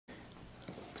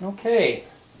Okay,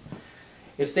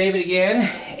 it's David again,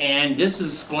 and this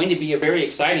is going to be a very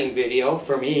exciting video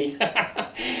for me.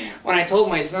 When I told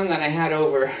my son that I had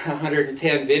over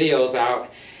 110 videos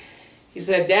out, he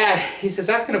said, "Dad," he says,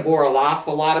 "that's going to bore a lot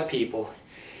of people."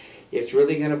 It's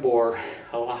really going to bore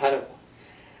a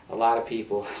lot of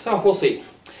people. So we'll see.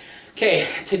 Okay,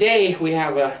 today we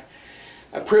have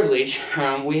a privilege.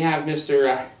 We have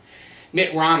Mr.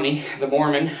 Mitt Romney, the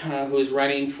Mormon, who is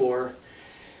running for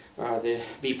to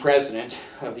be President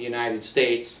of the United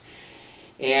States.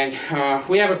 And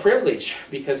we have a privilege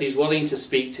because he's willing to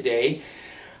speak today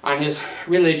on his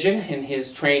religion and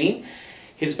his training,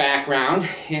 his background,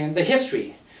 and the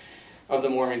history of the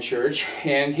Mormon Church,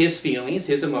 and his feelings,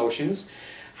 his emotions,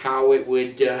 how it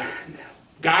would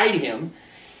guide him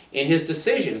in his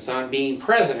decisions on being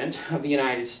President of the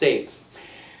United States.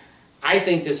 I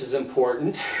think this is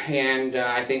important, and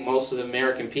I think most of the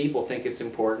American people think it's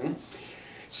important.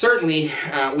 Certainly,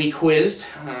 we quizzed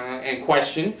and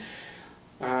questioned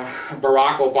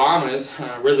Barack Obama's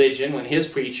religion when his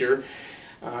preacher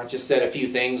just said a few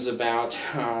things about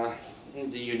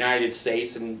the United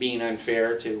States and being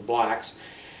unfair to blacks,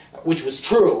 which was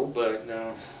true, but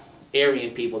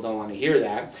Aryan people don't want to hear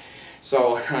that.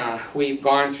 So we've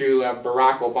gone through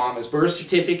Barack Obama's birth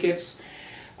certificates.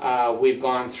 We've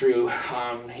gone through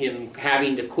him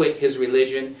having to quit his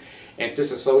religion and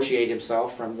disassociate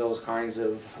himself from those kinds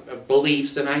of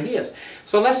beliefs and ideas.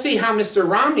 So let's see how Mr.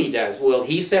 Romney does. Will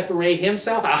he separate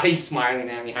himself? Oh, he's smiling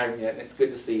at me. Hi, Mitt. It's good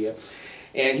to see you.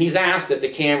 And he's asked that the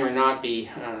camera not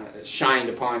be shined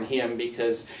upon him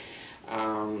because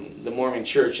the Mormon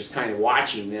Church is kind of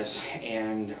watching this,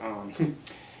 and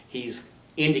he's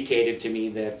indicated to me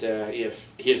that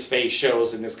if his face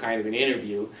shows in this kind of an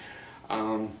interview,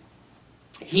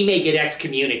 he may get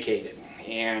excommunicated,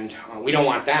 and we don't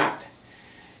want that.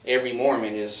 Every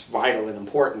Mormon is vital and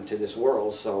important to this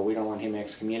world, so we don't want him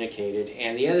excommunicated.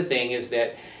 And the other thing is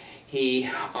that he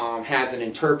has an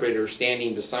interpreter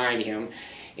standing beside him,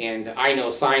 and I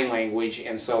know sign language,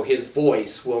 and so his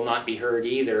voice will not be heard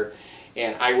either.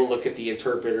 And I will look at the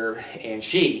interpreter, and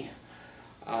she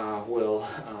will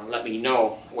let me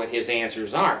know what his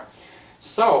answers are.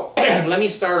 So let me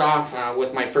start off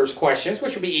with my first questions,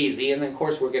 which will be easy, and then of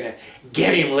course we're going to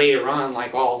get him later on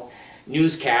like all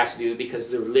newscasts do because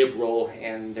they're liberal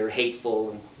and they're hateful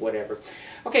and whatever.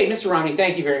 Okay, Mr. Romney,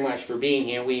 thank you very much for being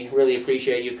here. We really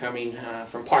appreciate you coming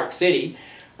from Park City.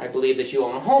 I believe that you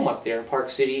own a home up there in Park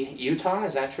City, Utah.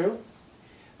 Is that true?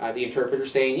 The interpreter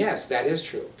saying yes, that is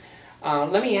true.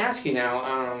 Let me ask you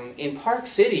now, in Park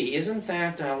City, isn't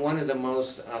that one of the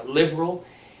most liberal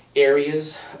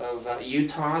areas of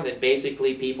Utah that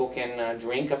basically people can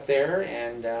drink up there,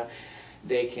 and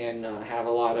they can have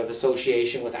a lot of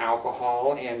association with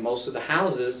alcohol, and most of the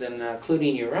houses, and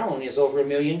including your own, is over $1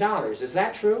 million. Is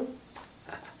that true?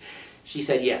 She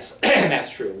said yes,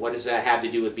 that's true. What does that have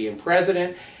to do with being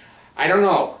president? I don't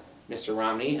know, Mr.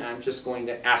 Romney. I'm just going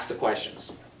to ask the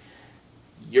questions.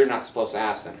 You're not supposed to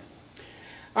ask them.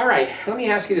 All right, let me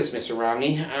ask you this, Mr.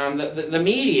 Romney. The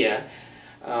media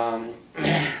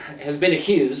has been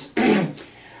accused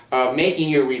of making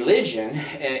your religion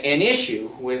an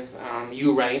issue with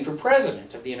you running for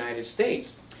President of the United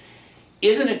States.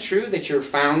 Isn't it true that your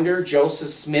founder, Joseph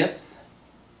Smith,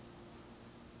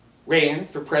 ran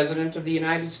for President of the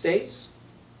United States?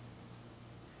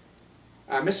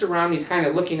 Mr. Romney's kind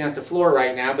of looking at the floor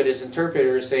right now, but his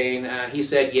interpreter is saying he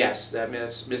said yes, that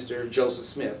Mr. Joseph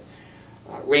Smith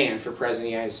ran for President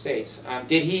of the United States.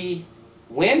 Did he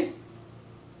win?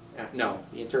 No,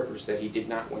 the interpreter said he did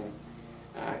not win.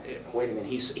 Wait a minute,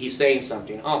 he's saying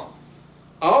something.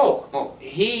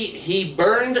 He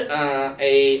burned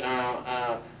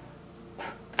a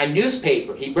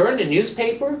newspaper. He burned a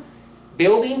newspaper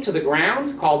building to the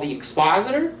ground called the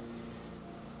Expositor,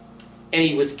 and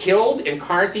he was killed in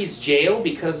Carthy's jail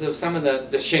because of some of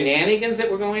the shenanigans that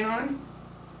were going on.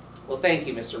 Well, thank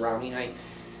you, Mr. Romney.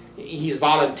 He's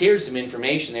volunteered some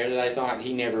information there that I thought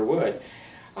he never would.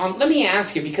 Let me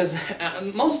ask you, because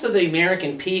most of the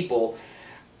American people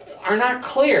are not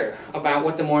clear about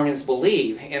what the Mormons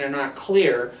believe, and are not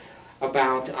clear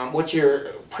about what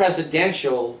your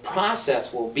presidential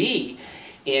process will be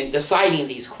in deciding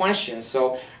these questions.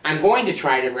 So I'm going to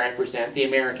try to represent the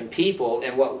American people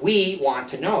and what we want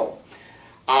to know.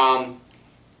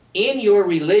 In your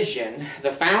religion,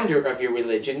 the founder of your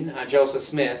religion, Joseph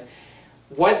Smith,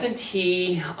 wasn't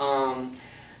he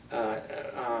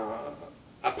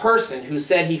a person who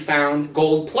said he found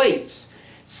gold plates,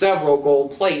 several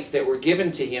gold plates that were given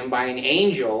to him by an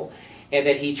angel, and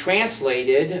that he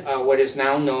translated what is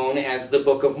now known as the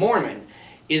Book of Mormon?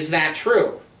 Is that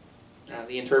true?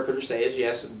 the interpreter says,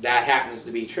 yes, that happens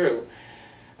to be true.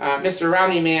 Mr.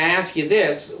 Romney, may I ask you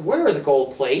this? Where are the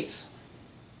gold plates?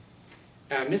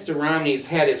 Mr. Romney's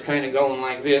head is kind of going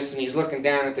like this, and he's looking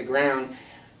down at the ground,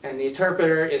 and the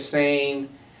interpreter is saying,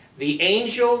 the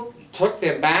angel took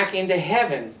them back into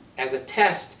heaven as a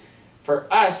test for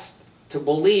us to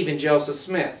believe in Joseph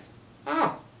Smith.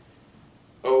 Oh,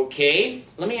 okay.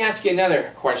 Let me ask you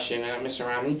another question, Mr.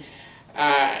 Romney.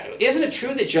 Isn't it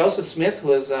true that Joseph Smith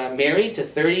was married to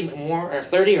 30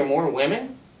 or more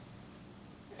women?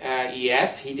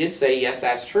 Yes, he did say yes,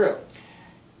 that's true.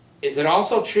 Is it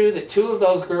also true that two of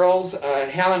those girls,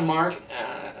 Helen Mark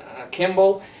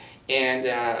Kimball and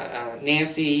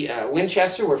Nancy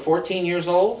Winchester, were 14 years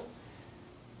old?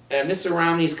 Mr.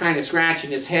 Romney's kind of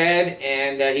scratching his head,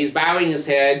 and he's bowing his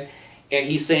head, and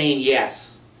he's saying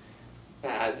yes,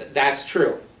 that's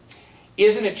true.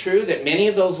 Isn't it true that many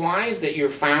of those wives that your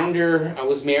founder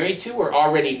was married to were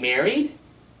already married?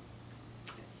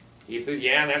 He says,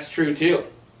 yeah, that's true too.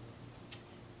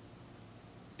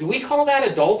 Do we call that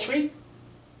adultery?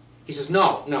 He says,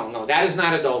 no, that is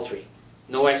not adultery.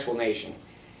 No explanation.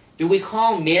 Do we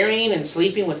call marrying and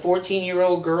sleeping with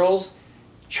 14-year-old girls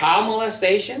child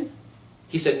molestation?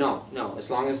 He said, no,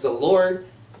 as long as the Lord,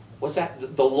 what's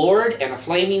that? The Lord and a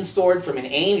flaming sword from an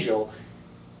angel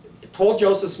told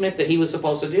Joseph Smith that he was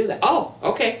supposed to do that. Oh,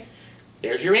 okay.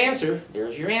 There's your answer.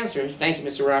 There's your answer. Thank you,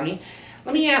 Mr. Romney.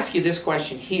 Let me ask you this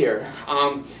question here.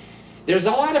 There's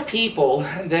a lot of people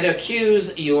that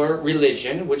accuse your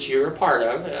religion, which you're a part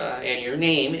of, and your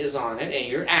name is on it, and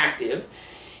you're active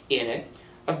in it,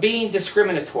 of being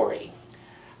discriminatory.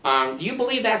 Do you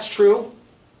believe that's true?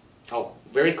 Oh,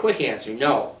 very quick answer,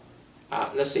 no.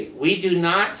 Let's see. We do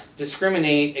not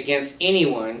discriminate against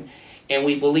anyone, and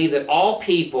we believe that all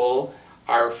people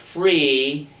are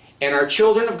free and are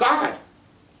children of God.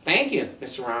 Thank you,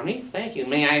 Mr. Romney. Thank you.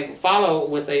 May I follow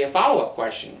with a follow-up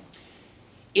question?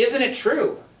 Isn't it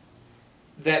true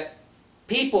that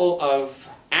people of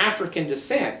African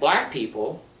descent, black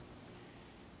people,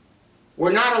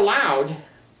 were not allowed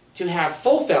to have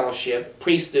full fellowship,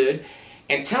 priesthood,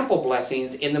 and temple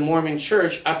blessings in the Mormon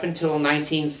Church up until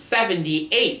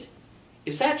 1978?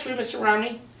 Is that true, Mr.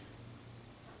 Romney?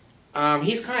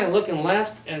 He's kind of looking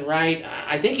left and right.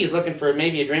 I think he's looking for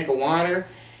maybe a drink of water.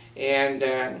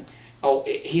 And, oh,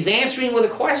 he's answering with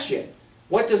a question.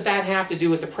 What does that have to do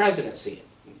with the presidency?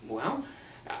 Well,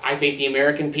 I think the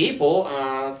American people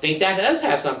think that does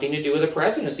have something to do with the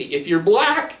presidency. If you're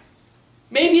black,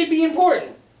 maybe it'd be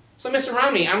important. So, Mr.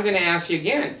 Romney, I'm going to ask you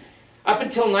again. Up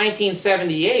until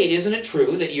 1978, isn't it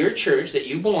true that your church that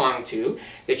you belong to,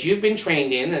 that you've been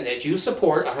trained in, and that you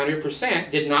support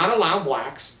 100%, did not allow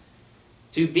blacks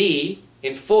to be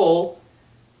in full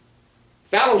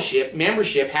fellowship,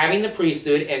 membership, having the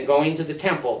priesthood, and going to the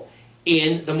temple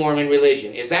in the Mormon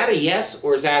religion? Is that a yes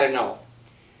or is that a no?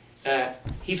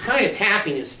 He's kind of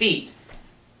tapping his feet,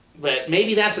 but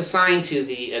maybe that's a sign to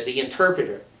the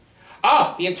interpreter.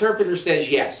 Oh, the interpreter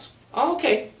says yes. Oh,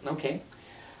 okay.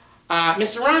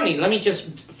 Mr. Romney, let me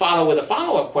just follow with a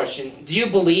follow-up question. Do you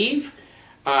believe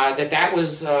that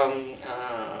was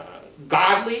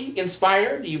godly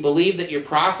inspired? Do you believe that your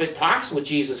prophet talks with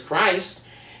Jesus Christ?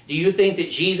 Do you think that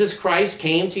Jesus Christ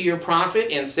came to your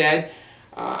prophet and said,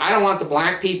 I don't want the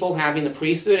black people having the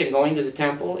priesthood and going to the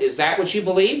temple? Is that what you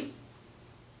believe?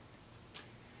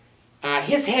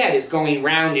 His head is going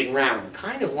round and round,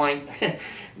 kind of like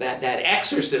that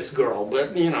exorcist girl,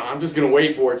 but, you know, I'm just going to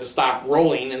wait for it to stop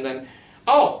rolling, and then,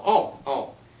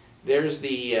 oh, there's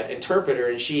the interpreter,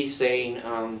 and she's saying,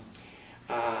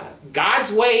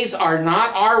 God's ways are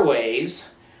not our ways.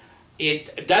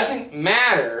 It doesn't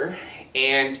matter.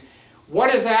 And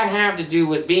what does that have to do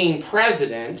with being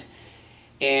president?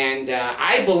 And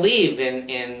I believe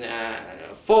in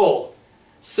full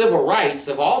civil rights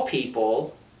of all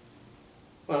people.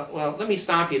 Well, let me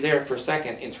stop you there for a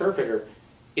second, interpreter.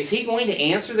 Is he going to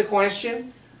answer the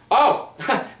question? Oh,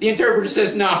 the interpreter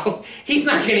says no. He's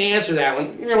not going to answer that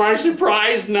one. Am I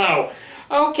surprised? No.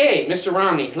 Okay, Mr.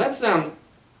 Romney, let's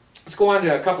go on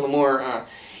to a couple of more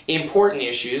important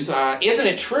issues. Isn't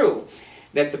it true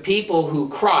that the people who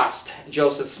crossed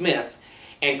Joseph Smith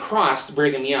and crossed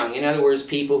Brigham Young, in other words,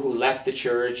 people who left the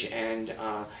church and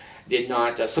did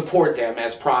not support them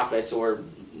as prophets, or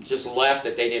just left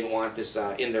that they didn't want this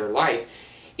in their life,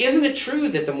 isn't it true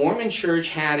that the Mormon Church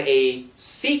had a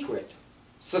secret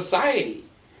society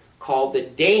called the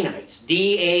Danites,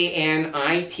 D-A-N-I-T-E-S?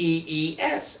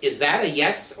 Is that a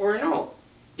yes or a no?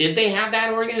 Did they have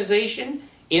that organization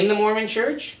in the Mormon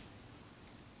Church?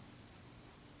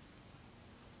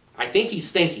 I think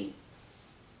he's thinking.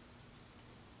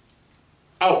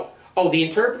 Oh, the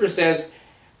interpreter says,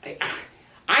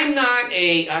 I'm not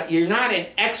you're not an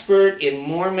expert in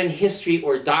Mormon history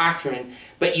or doctrine,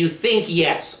 but you think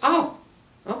yes. Oh,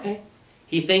 okay.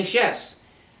 He thinks yes.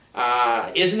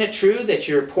 Isn't it true that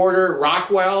your Porter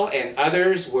Rockwell and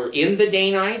others were in the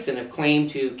Danites and have claimed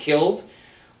to killed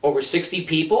over 60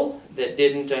 people that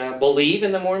didn't believe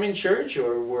in the Mormon church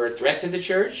or were a threat to the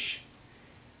church?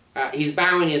 He's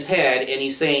bowing his head and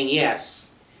he's saying yes.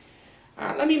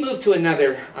 Let me move to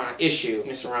another issue,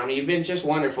 Mr. Romney. You've been just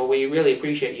wonderful. We really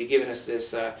appreciate you giving us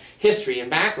this history and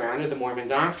background of the Mormon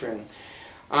doctrine.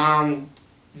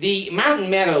 The Mountain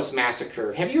Meadows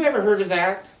Massacre, have you ever heard of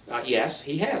that? Yes,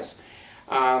 he has.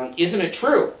 Isn't it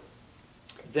true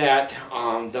that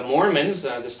the Mormons,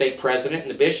 the state president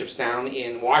and the bishops down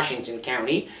in Washington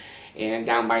County and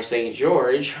down by St.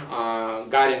 George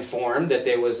got informed that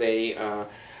there was a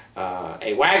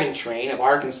wagon train of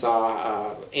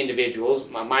Arkansas individuals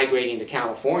migrating to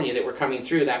California that were coming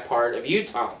through that part of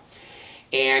Utah.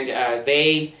 And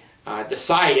they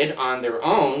decided on their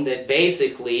own that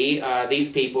basically these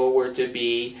people were to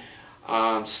be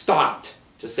stopped,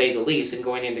 to say the least, in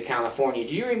going into California.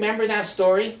 Do you remember that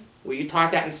story? Were you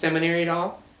taught that in seminary at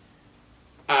all?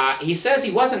 He says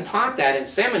he wasn't taught that in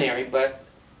seminary, but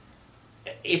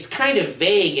it's kind of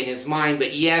vague in his mind,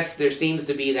 but yes, there seems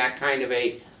to be that kind of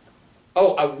a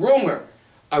rumor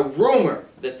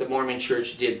that the Mormon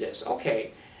Church did this.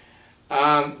 Okay.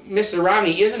 Mr.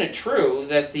 Romney, isn't it true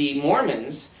that the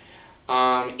Mormons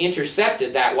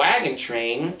intercepted that wagon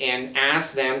train and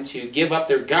asked them to give up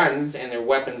their guns and their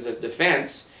weapons of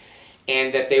defense,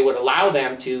 and that they would allow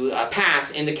them to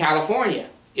pass into California?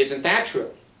 Isn't that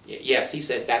true? Yes, he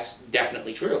said that's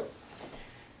definitely true.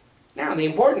 Now, the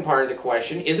important part of the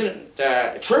question, isn't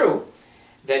it true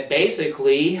that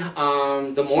basically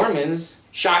the Mormons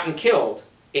shot and killed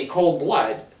in cold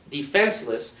blood,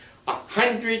 defenseless,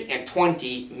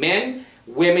 120 men,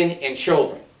 women, and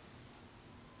children?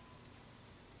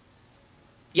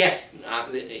 Yes,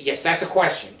 yes, that's a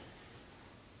question.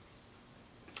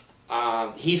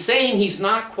 He's saying he's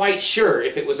not quite sure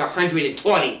if it was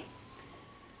 120.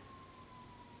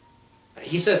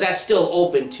 He says that's still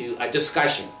open to a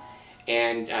discussion,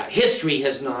 and history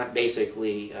has not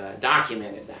basically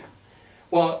documented that.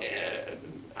 Well,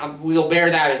 we'll bear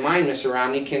that in mind, Mr.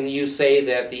 Romney. Can you say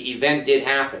that the event did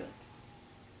happen?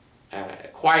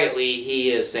 Quietly,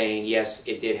 he is saying, yes,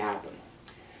 it did happen.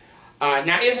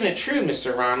 Now, isn't it true,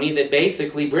 Mr. Romney, that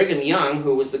basically Brigham Young,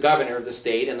 who was the governor of the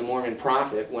state and the Mormon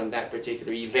prophet when that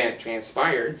particular event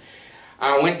transpired,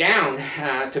 went down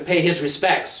to pay his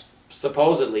respects,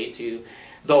 supposedly, to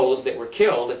those that were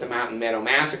killed at the Mountain Meadow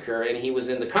Massacre, and he was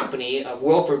in the company of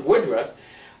Wilford Woodruff,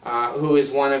 who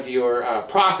is one of your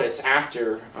prophets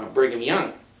after Brigham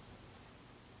Young?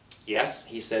 Yes,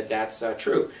 he said that's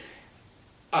true.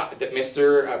 That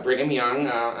Mr. Brigham Young,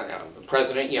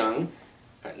 President Young,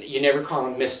 you never call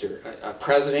him Mr.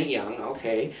 President Young,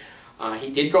 okay,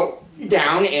 he did go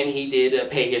down and he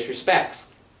did pay his respects.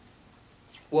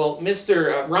 Well,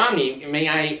 Mr. Romney, may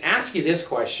I ask you this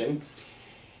question?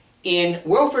 In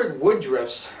Wilford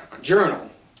Woodruff's journal,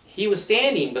 he was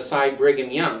standing beside Brigham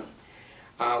Young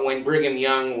when Brigham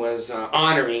Young was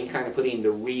honoring, kind of putting the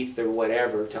wreath or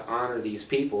whatever to honor these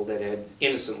people that had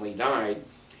innocently died.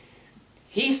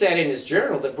 He said in his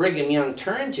journal that Brigham Young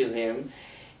turned to him,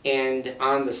 and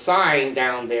on the sign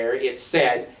down there it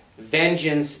said,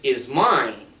 "Vengeance is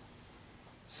mine,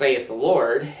 saith the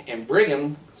Lord." And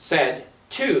Brigham said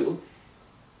to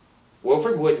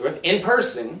Wilford Woodruff in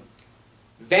person,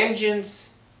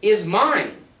 "Vengeance is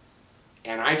mine,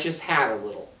 and I just had a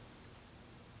little."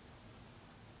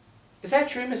 Is that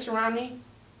true, Mr. Romney?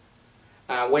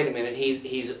 Wait a minute,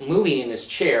 he's moving in his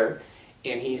chair,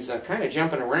 and he's kind of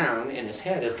jumping around, and his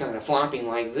head is kind of flopping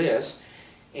like this,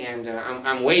 and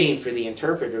I'm waiting for the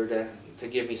interpreter to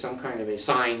give me some kind of a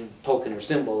sign, token, or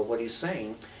symbol of what he's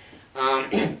saying.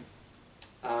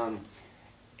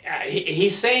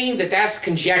 He's saying that that's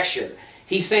conjecture.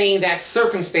 He's saying that's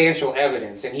circumstantial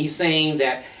evidence, and he's saying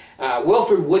that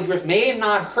Wilford Woodruff may have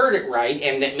not heard it right,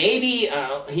 and that maybe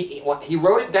he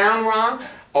wrote it down wrong.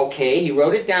 Okay, he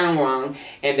wrote it down wrong,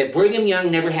 and that Brigham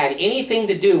Young never had anything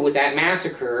to do with that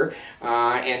massacre,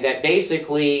 and that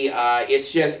basically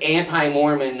it's just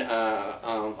anti-Mormon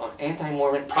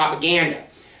propaganda.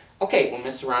 Okay, well,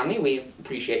 Mr. Romney, we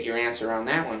appreciate your answer on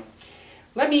that one.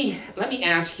 Let me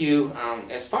ask you,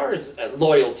 as far as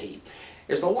loyalty,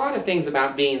 there's a lot of things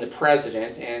about being the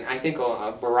president, and I think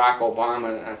Barack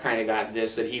Obama kind of got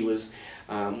this, that he was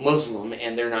Muslim,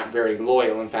 and they're not very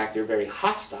loyal. In fact, they're very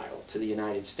hostile to the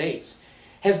United States.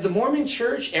 Has the Mormon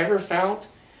Church ever felt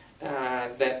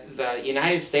that the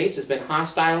United States has been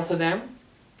hostile to them?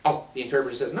 Oh, the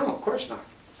interpreter says, no, of course not.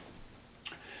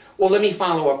 Well, let me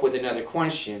follow up with another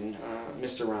question,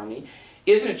 Mr. Romney.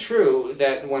 Isn't it true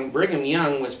that when Brigham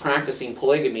Young was practicing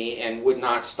polygamy and would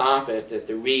not stop it, that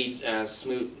the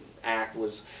Reed-Smoot Act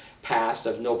was passed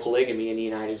of no polygamy in the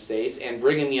United States, and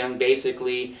Brigham Young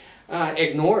basically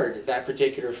ignored that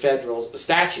particular federal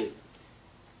statute?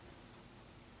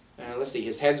 Let's see,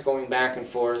 his head's going back and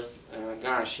forth.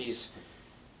 Gosh, he's...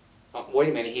 wait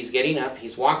a minute, he's getting up,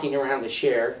 he's walking around the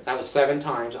chair. That was 7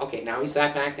 times. Okay, now he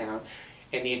sat back down.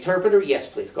 And the interpreter, yes,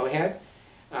 please, go ahead.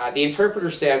 The interpreter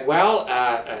said, well,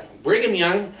 Brigham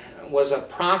Young was a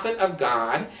prophet of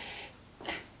God,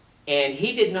 and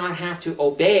he did not have to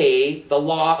obey the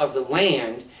law of the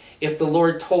land if the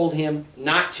Lord told him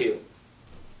not to.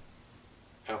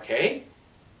 Okay,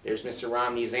 there's Mr.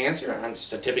 Romney's answer.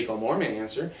 It's a typical Mormon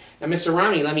answer. Now, Mr.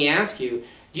 Romney, let me ask you,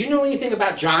 do you know anything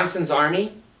about Johnson's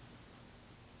army?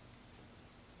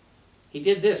 He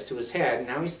did this to his head, and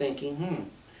now he's thinking,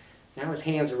 now his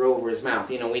hands are over his mouth.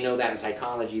 You know, we know that in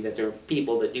psychology, that there are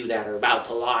people that do that are about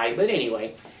to lie. But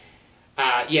anyway,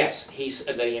 yes,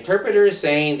 the interpreter is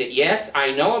saying that, yes,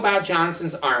 I know about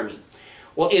Johnson's army.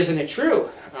 Well, isn't it true,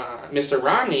 Mr.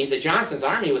 Romney, that Johnson's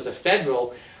army was a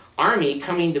federal army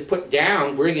coming to put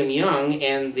down Brigham Young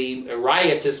and the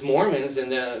riotous Mormons in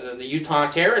the Utah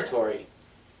Territory?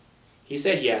 He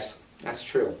said, yes, that's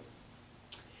true.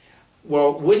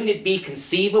 Well, wouldn't it be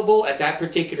conceivable at that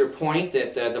particular point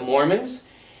that the Mormons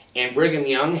and Brigham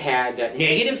Young had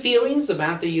negative feelings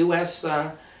about the U.S.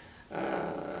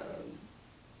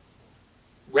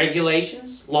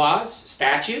 Regulations, laws,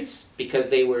 statutes,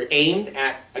 because they were aimed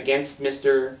against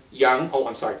Mr. Young,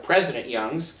 President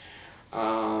Young's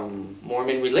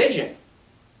Mormon religion?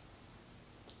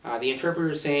 The interpreter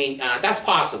is saying, that's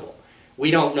possible. We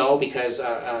don't know because,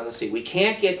 let's see, we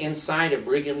can't get inside of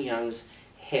Brigham Young's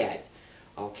head.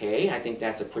 Okay, I think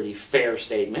that's a pretty fair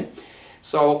statement.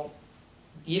 So,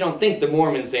 you don't think the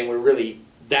Mormons then were really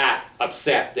that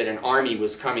upset that an army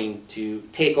was coming to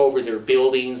take over their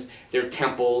buildings, their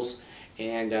temples,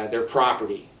 and their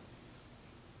property?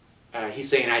 He's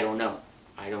saying, I don't know.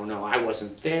 I don't know. I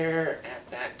wasn't there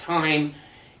at that time,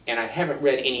 and I haven't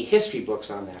read any history books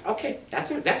on that. Okay,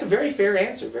 that's a very fair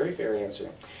answer, very fair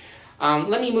answer.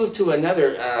 Let me move to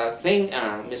another thing,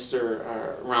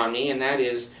 Mr. Romney, and that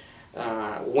is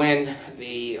when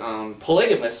the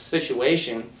polygamous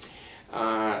situation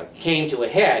came to a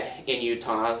head in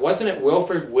Utah. Wasn't it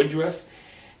Wilford Woodruff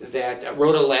that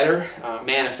wrote a letter,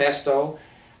 manifesto,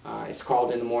 it's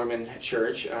called in the Mormon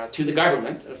Church, to the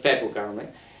government, the federal government,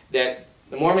 that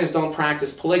the Mormons don't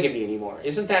practice polygamy anymore?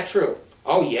 Isn't that true?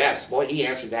 Oh yes, boy, he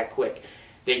answered that quick.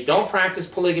 They don't practice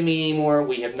polygamy anymore.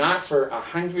 We have not for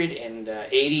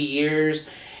 180 years.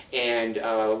 And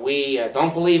we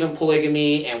don't believe in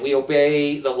polygamy, and we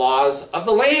obey the laws of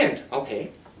the land.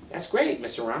 Okay, that's great,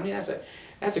 Mr. Romney.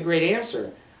 That's a great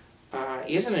answer.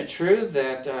 Isn't it true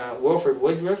that Wilford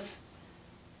Woodruff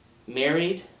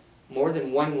married more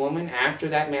than one woman after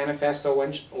that manifesto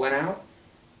went out,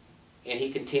 and he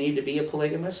continued to be a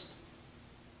polygamist?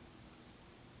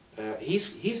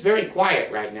 He's very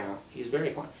quiet right now. He's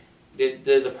very quiet. Did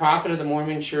the prophet of the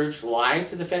Mormon Church lie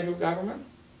to the federal government?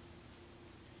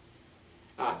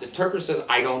 The interpreter says,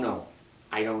 I don't know.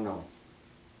 I don't know.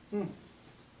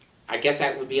 I guess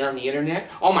that would be on the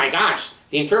internet. Oh my gosh,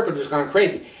 the interpreter's gone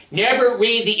crazy. Never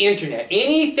read the internet.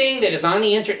 Anything that is on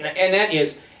the internet, and that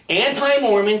is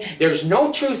anti-Mormon, there's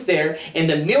no truth there, and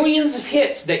the millions of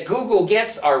hits that Google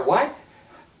gets are what?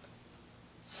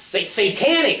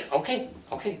 Satanic. Okay,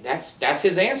 that's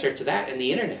his answer to that in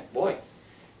the internet. Boy,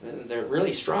 they're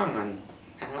really strong on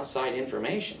outside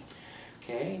information.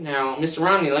 Okay, now, Mr.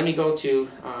 Romney, let me go to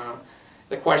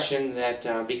the question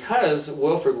that because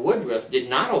Wilford Woodruff did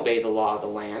not obey the law of the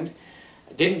land,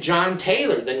 didn't John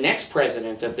Taylor, the next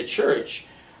president of the church,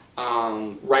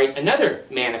 write another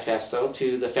manifesto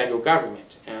to the federal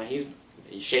government? He's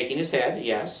shaking his head.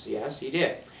 Yes, he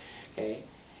did. Okay,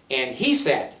 and he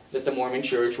said that the Mormon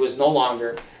Church was no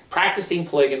longer practicing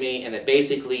polygamy, and that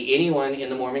basically anyone in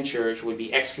the Mormon Church would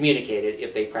be excommunicated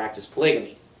if they practiced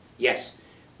polygamy. Yes.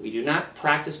 We do not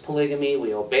practice polygamy,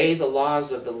 we obey the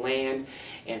laws of the land,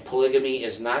 and polygamy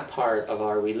is not part of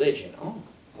our religion. Oh,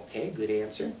 okay, good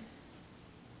answer.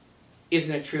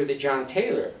 Isn't it true that John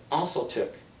Taylor also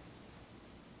took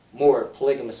more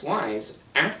polygamous wives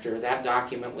after that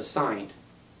document was signed?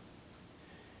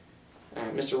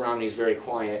 Mr. Romney is very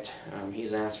quiet.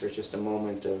 He's asked for just a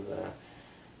moment of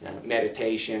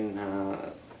meditation.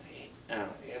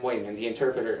 Wait a minute, the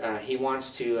interpreter, he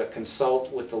wants to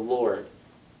consult with the Lord.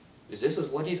 Is this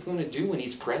what he's going to do when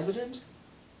he's president?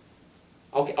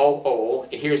 Okay,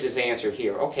 here's his answer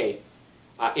here. Okay,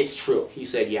 it's true. He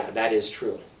said, yeah, that is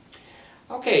true.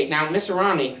 Okay, now, Mr.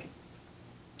 Romney,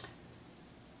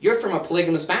 you're from a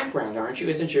polygamous background, aren't you?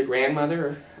 Isn't your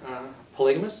grandmother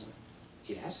polygamous?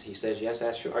 Yes, he says, yes,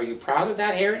 that's true. Are you proud of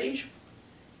that heritage?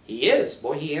 He is.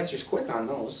 Boy, he answers quick on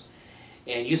those.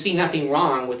 And you see nothing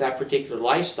wrong with that particular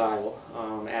lifestyle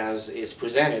as is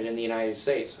presented in the United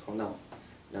States. Oh, no.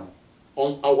 No.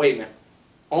 Oh, wait a minute.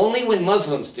 Only when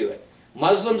Muslims do it.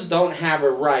 Muslims don't have a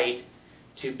right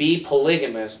to be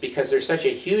polygamous because there's such a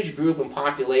huge group and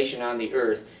population on the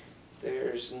earth.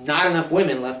 There's not enough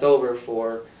women left over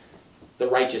for the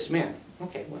righteous men.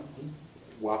 Okay, well,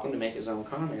 welcome to make his own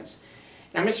comments.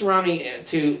 Now, Mr. Romney,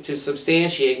 to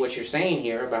substantiate what you're saying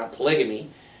here about polygamy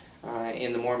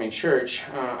in the Mormon Church,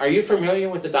 are you familiar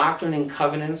with the Doctrine and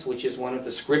Covenants, which is one of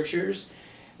the scriptures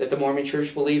that the Mormon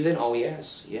Church believes in? Oh,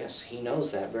 yes. Yes, he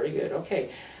knows that. Very good. Okay.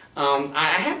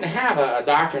 I happen to have a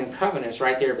Doctrine and Covenants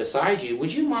right there beside you.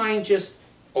 Would you mind just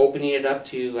opening it up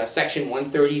to section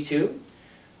 132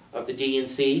 of the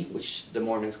D&C, which the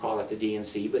Mormons call it the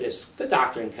D&C, but it's the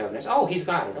Doctrine and Covenants. Oh, he's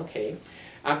got it. Okay.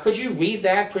 Could you read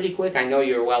that pretty quick? I know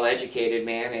you're a well-educated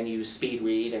man and you speed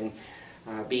read, and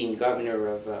being governor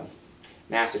of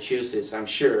Massachusetts, I'm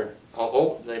sure.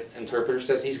 Oh, the interpreter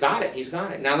says he's got it. He's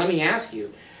got it. Now let me ask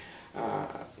you,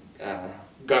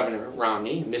 Governor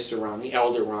Romney, Mr. Romney,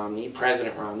 Elder Romney,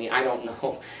 President Romney, I don't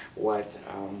know what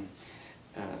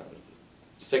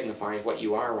signifies what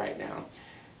you are right now.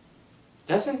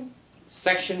 Doesn't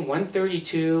section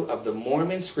 132 of the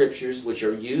Mormon scriptures, which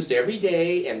are used every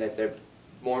day and that the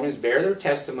Mormons bear their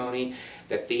testimony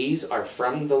that these are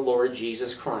from the Lord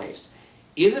Jesus Christ,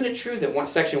 isn't it true that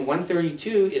section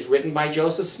 132 is written by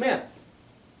Joseph Smith?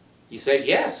 You said,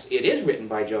 yes, it is written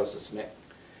by Joseph Smith.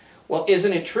 Well,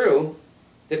 isn't it true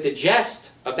that the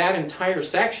gist of that entire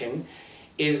section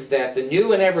is that the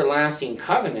new and everlasting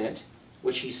covenant,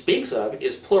 which he speaks of,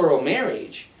 is plural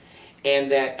marriage,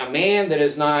 and that a man that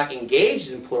is not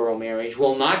engaged in plural marriage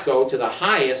will not go to the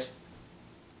highest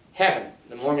heaven.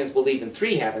 The Mormons believe in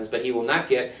 3 heavens, but he will not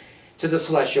get to the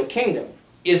celestial kingdom.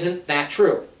 Isn't that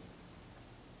true?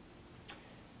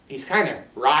 He's kind of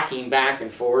rocking back and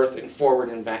forth and forward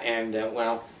and back, and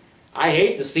well, I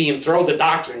hate to see him throw the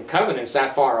Doctrine and Covenants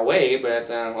that far away, but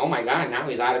oh my God, now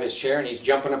he's out of his chair and he's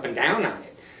jumping up and down on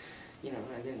it. You know,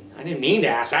 I didn't mean to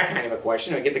ask that kind of a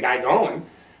question to get the guy going.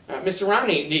 Mr.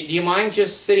 Romney, do you mind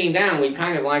just sitting down? We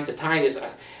kind of like to tie this.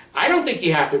 I don't think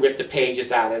you have to rip the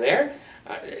pages out of there.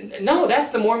 No, that's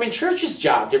the Mormon Church's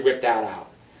job to rip that out.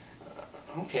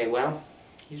 Okay, well,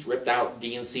 he's ripped out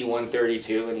D&C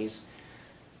 132 and he's...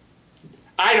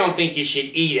 I don't think you should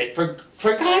eat it.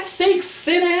 For God's sake,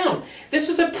 sit down. This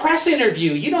is a press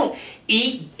interview. You don't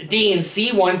eat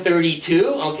D&C 132.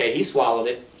 Okay, he swallowed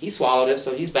it. He swallowed it,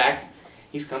 so he's back.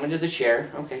 He's coming to the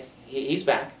chair. Okay, he's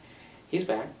back. He's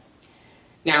back.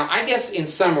 Now, I guess in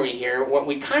summary here, what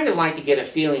we kind of like to get a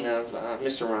feeling of,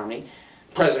 Mr. Romney,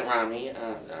 President Romney,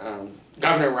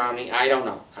 Governor Romney, I don't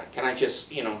know. Can I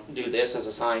just, you know, do this as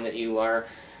a sign that you are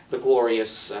the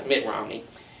glorious Mitt Romney?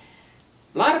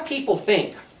 A lot of people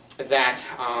think that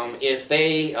if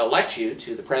they elect you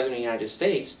to the President of the United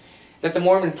States, that the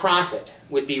Mormon prophet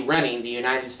would be running the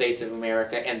United States of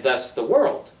America and thus the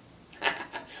world.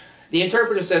 The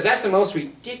interpreter says that's the most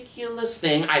ridiculous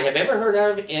thing I have ever heard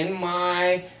of in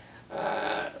my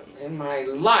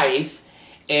life,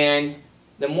 and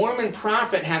the Mormon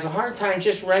prophet has a hard time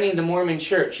just running the Mormon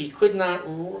church. He could not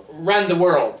run the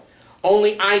world.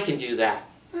 Only I can do that.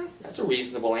 Well, that's a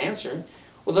reasonable answer.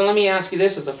 Well, then let me ask you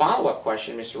this as a follow-up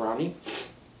question, Mr. Romney.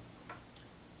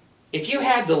 If you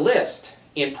had to list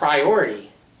in priority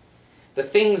the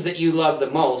things that you love the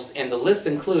most, and the list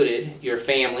included your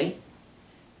family,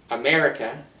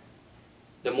 America,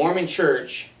 the Mormon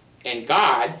Church, and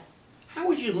God, how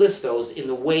would you list those in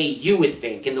the way you would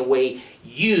think, in the way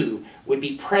you would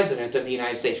be President of the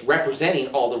United States, representing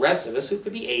all the rest of us who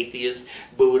could be atheists,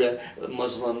 Buddha,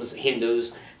 Muslims,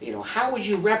 Hindus? You know, how would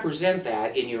you represent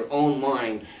that in your own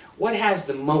mind? What has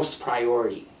the most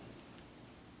priority?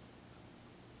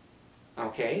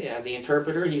 Okay, the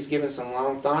interpreter, he's given some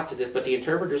long thought to this, but the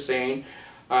interpreter's saying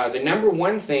the number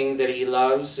one thing that he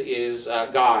loves is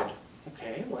God.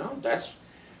 Okay, well, that's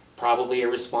probably a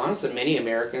response that many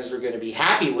Americans are going to be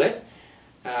happy with.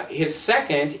 His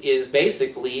second is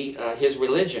basically his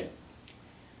religion.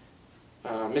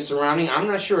 Mr. Romney, I'm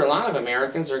not sure a lot of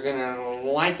Americans are going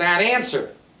to like that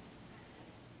answer.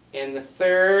 And the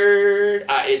third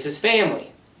is his family.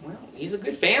 Well, he's a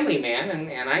good family man,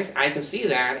 and I can see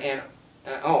that. And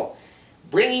oh,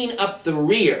 bringing up the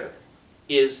rear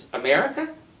is America?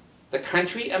 The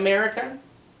country America?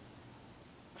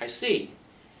 I see.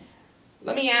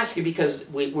 Let me ask you, because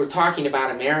we're talking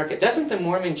about America, doesn't the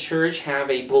Mormon Church have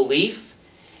a belief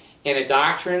and a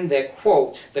doctrine that,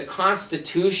 quote, the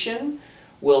Constitution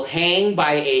will hang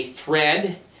by a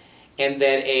thread and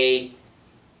that a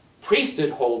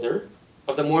priesthood holder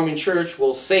of the Mormon Church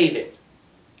will save it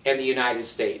and the United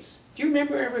States. Do you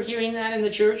remember ever hearing that in the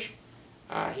church?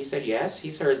 He said, yes,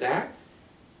 he's heard that.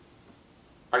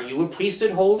 Are you a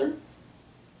priesthood holder?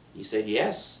 He said,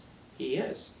 yes, he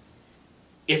is.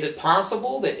 Is it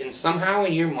possible that somehow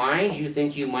in your mind you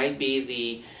think you might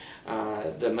be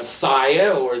the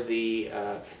Messiah or the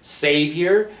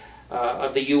Savior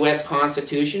of the U.S.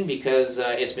 Constitution because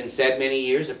it's been said many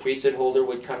years a priesthood holder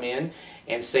would come in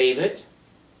and save it?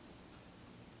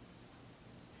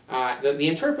 The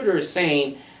interpreter is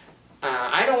saying,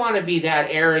 I don't want to be that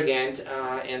arrogant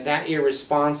and that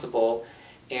irresponsible,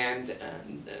 and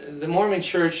the Mormon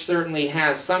Church certainly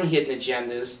has some hidden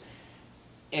agendas,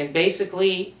 and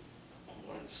basically,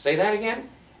 say that again?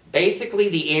 Basically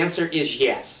the answer is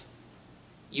yes.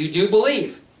 You do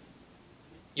believe.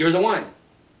 You're the one.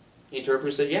 The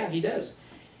interpreter said, yeah, he does.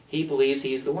 He believes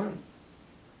he's the one.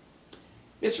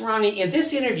 Mr. Romney, in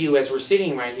this interview as we're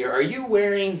sitting right here, are you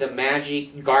wearing the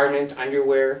magic garment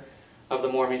underwear of the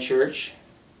Mormon Church?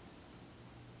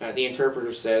 The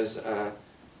interpreter says,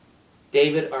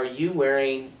 David, are you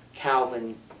wearing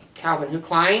Calvin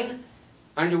Klein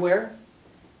underwear?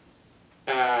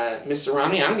 Mr.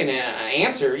 Romney, I'm going to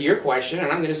answer your question, and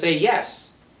I'm going to say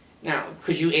yes. Now,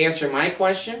 could you answer my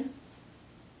question?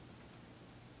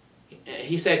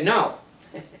 He said no.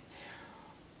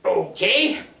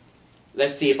 Okay.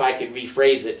 Let's see if I could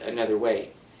rephrase it another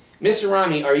way. Mr.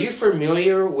 Romney, are you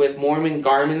familiar with Mormon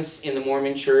garments in the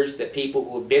Mormon Church that people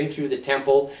who have been through the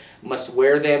temple must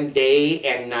wear them day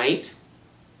and night?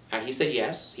 He said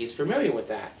yes, he's familiar with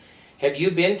that. Have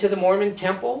you been to the Mormon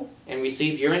temple and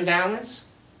received your endowments?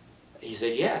 He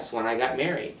said yes, when I got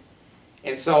married.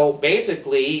 And so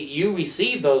basically you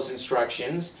receive those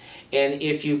instructions, and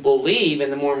if you believe in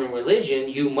the Mormon religion,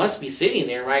 you must be sitting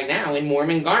there right now in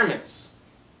Mormon garments.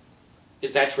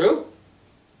 Is that true?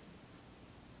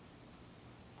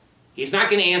 He's not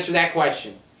going to answer that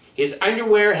question. His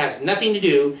underwear has nothing to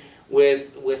do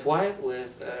with what?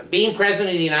 With being President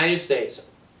of the United States.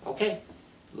 Okay,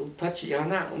 a little touchy on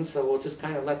that one, so we'll just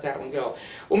kind of let that one go.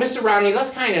 Well, Mr. Romney, let's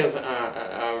kind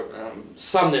of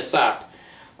sum this up.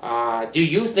 Do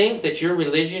you think that your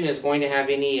religion is going to have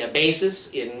any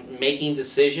basis in making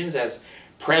decisions as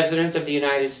President of the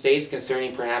United States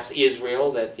concerning perhaps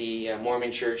Israel, that the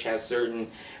Mormon Church has certain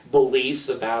beliefs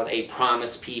about a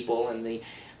promised people and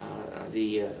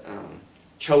the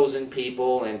chosen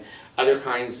people and other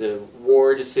kinds of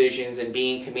war decisions and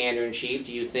being commander-in-chief?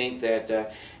 Do you think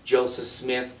that Joseph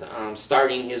Smith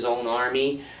starting his own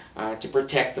army to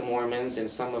protect the Mormons and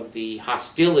some of the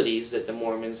hostilities that the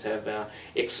Mormons have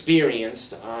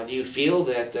experienced, do you feel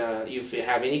that you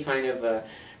have any kind of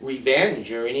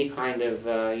revenge or any kind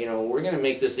of, you know, we're going to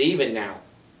make this even now?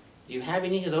 Do you have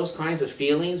any of those kinds of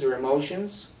feelings or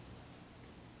emotions?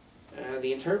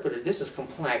 The interpreter, this is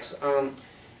complex.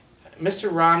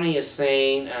 Mr. Romney is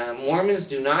saying Mormons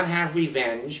do not have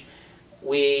revenge.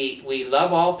 We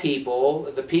love all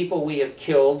people. The people we have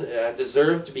killed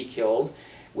deserve to be killed.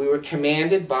 We were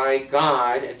commanded by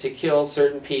God to kill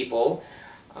certain people.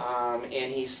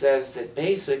 And he says that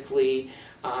basically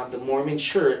the Mormon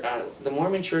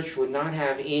Church would not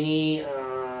have any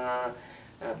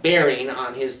bearing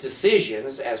on his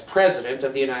decisions as President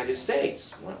of the United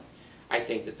States. Well, I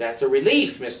think that that's a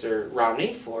relief, Mr.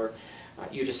 Romney, for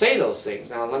you to say those things.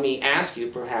 Now let me ask you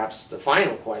perhaps the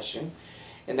final question,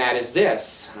 and that is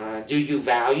this. Do you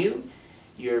value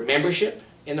your membership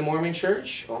in the Mormon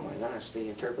Church? Oh my gosh, the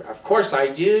interpreter. Of course I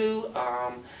do.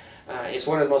 It's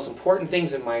one of the most important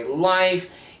things in my life.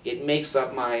 It makes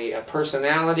up my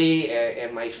personality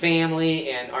and my family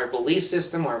and our belief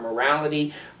system, our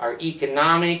morality, our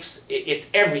economics. It's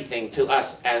everything to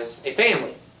us as a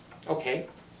family. Okay.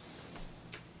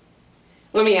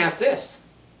 Let me ask this,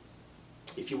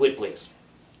 if you would please.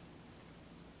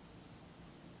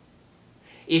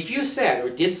 If you said or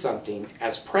did something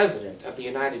as President of the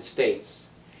United States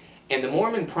and the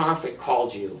Mormon prophet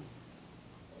called you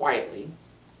quietly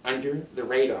under the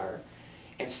radar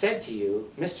and said to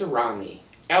you, Mr. Romney,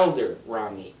 Elder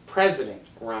Romney, President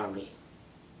Romney,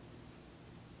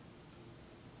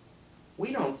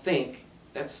 we don't think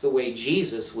that's the way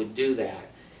Jesus would do that.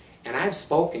 And I've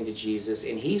spoken to Jesus,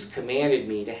 and he's commanded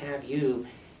me to have you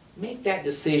make that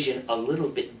decision a little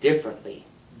bit differently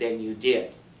than you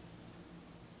did.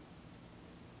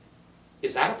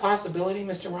 Is that a possibility,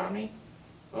 Mr. Romney?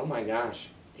 Oh my gosh.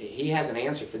 He has an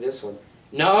answer for this one.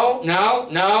 No, no,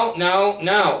 no, no,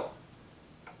 no.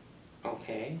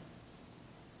 Okay.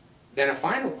 Then a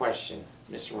final question.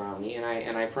 Mr. Romney, and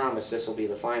I promise this will be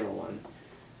the final one.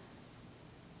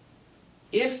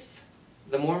 If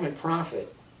the Mormon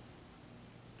prophet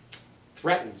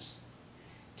threatens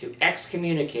to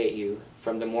excommunicate you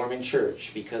from the Mormon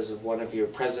Church because of one of your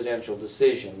presidential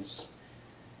decisions,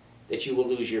 that you will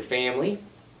lose your family,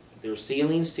 their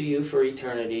sealings to you for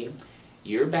eternity,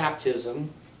 your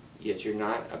baptism, yet you're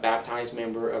not a baptized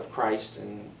member of Christ,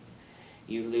 and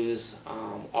you lose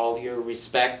all your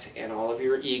respect and all of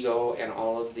your ego and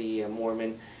all of the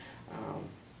Mormon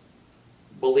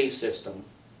belief system.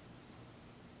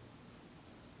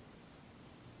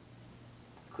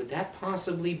 Could that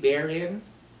possibly bear in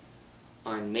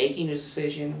on making a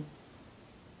decision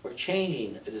or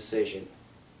changing a decision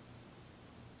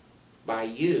by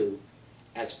you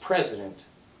as President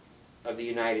of the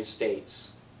United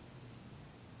States?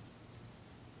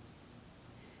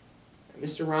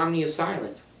 Mr. Romney is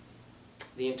silent.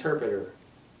 The interpreter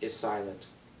is silent.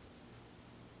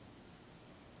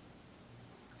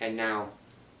 And now,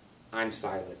 I'm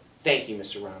silent. Thank you,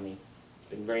 Mr. Romney.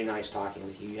 It's been very nice talking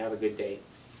with you. You have a good day.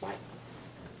 Bye.